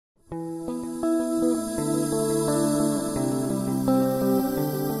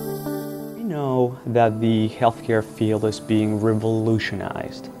that the healthcare field is being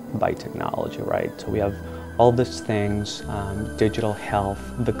revolutionized by technology, right? So we have all these things, digital health,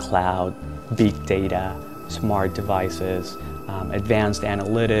 the cloud, big data, smart devices, advanced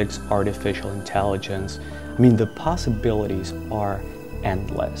analytics, artificial intelligence. I mean, the possibilities are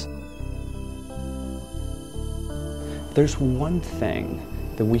endless. There's one thing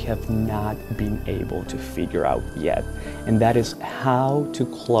that we have not been able to figure out yet, and that is how to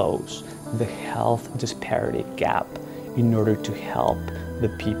close the health disparity gap in order to help the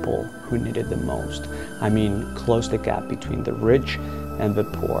people who need it the most. I mean, close the gap between the rich and the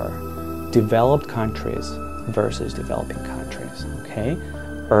poor, developed countries versus developing countries, okay?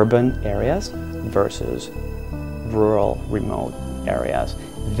 Urban areas versus rural, remote areas.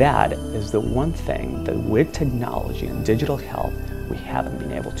 That is the one thing that with technology and digital health, we haven't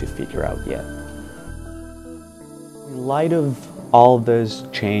been able to figure out yet. In light of all these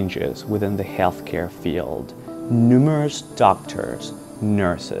changes within the healthcare field, numerous doctors,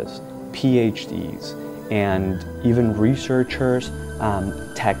 nurses, PhDs, and even researchers,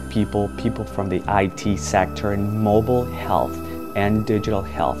 tech people, people from the IT sector, and mobile health and digital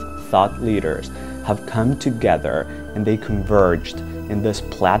health thought leaders have come together and they converged in this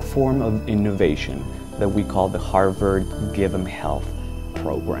platform of innovation that we call the Harvard Give mHealth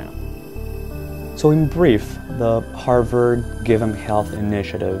program. So in brief, the Harvard Give mHealth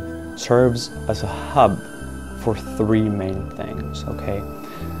initiative serves as a hub for three main things, okay?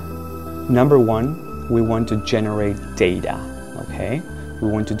 Number one, we want to generate data, okay? We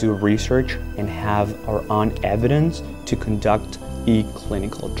want to do research and have our own evidence to conduct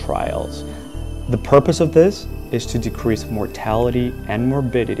clinical trials. The purpose of this is to decrease mortality and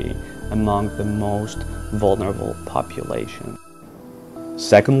morbidity among the most vulnerable population.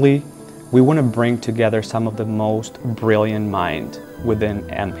 Secondly, we want to bring together some of the most brilliant minds within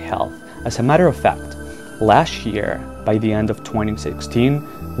mHealth. As a matter of fact, last year, by the end of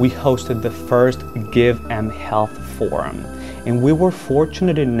 2016, we hosted the first Give mHealth Forum, and we were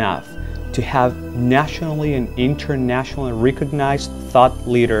fortunate enough to have nationally and internationally recognized thought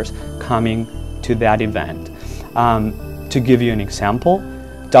leaders coming to that event. To give you an example,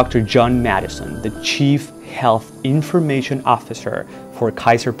 Dr. John Madison, the Chief Health Information Officer for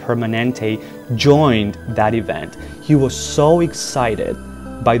Kaiser Permanente, joined that event. He was so excited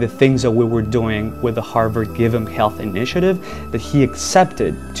by the things that we were doing with the Harvard Give mHealth initiative that he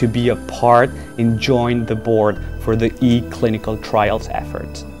accepted to be a part and join the board for the clinical trials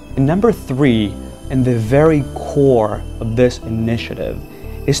efforts. And number three, and the very core of this initiative,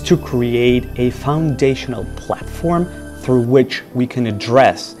 is to create a foundational platform through which we can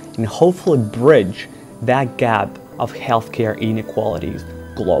address and hopefully bridge that gap of healthcare inequalities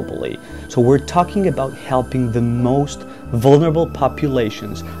globally. So we're talking about helping the most vulnerable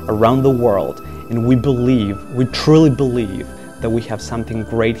populations around the world, and we truly believe that we have something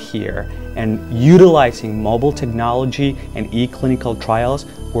great here, and utilizing mobile technology and clinical trials,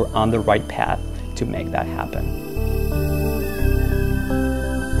 we're on the right path to make that happen.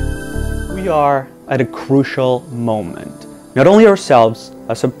 We are at a crucial moment, not only ourselves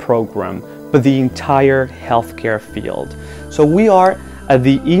as a program, but the entire healthcare field. So we are at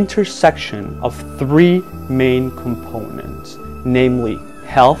the intersection of three main components, namely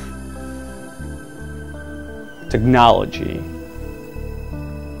health, technology,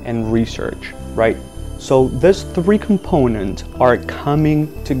 and research, right? So these three components are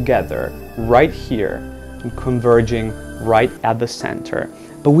coming together right here and converging right at the center.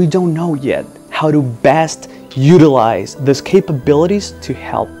 But we don't know yet how to best utilize these capabilities to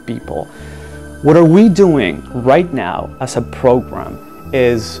help people. What are we doing right now as a program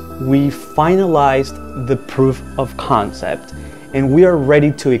is we finalized the proof of concept, and we are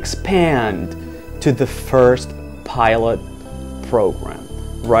ready to expand to the first pilot program,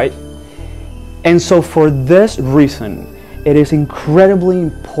 right? And so for this reason, it is incredibly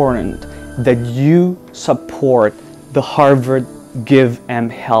important that you support the Harvard Give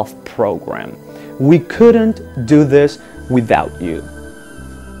mHealth program. We couldn't do this without you.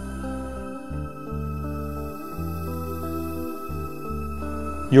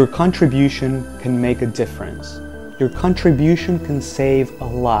 Your contribution can make a difference. Your contribution can save a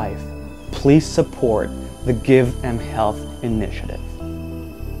life. Please support the Give mHealth initiative.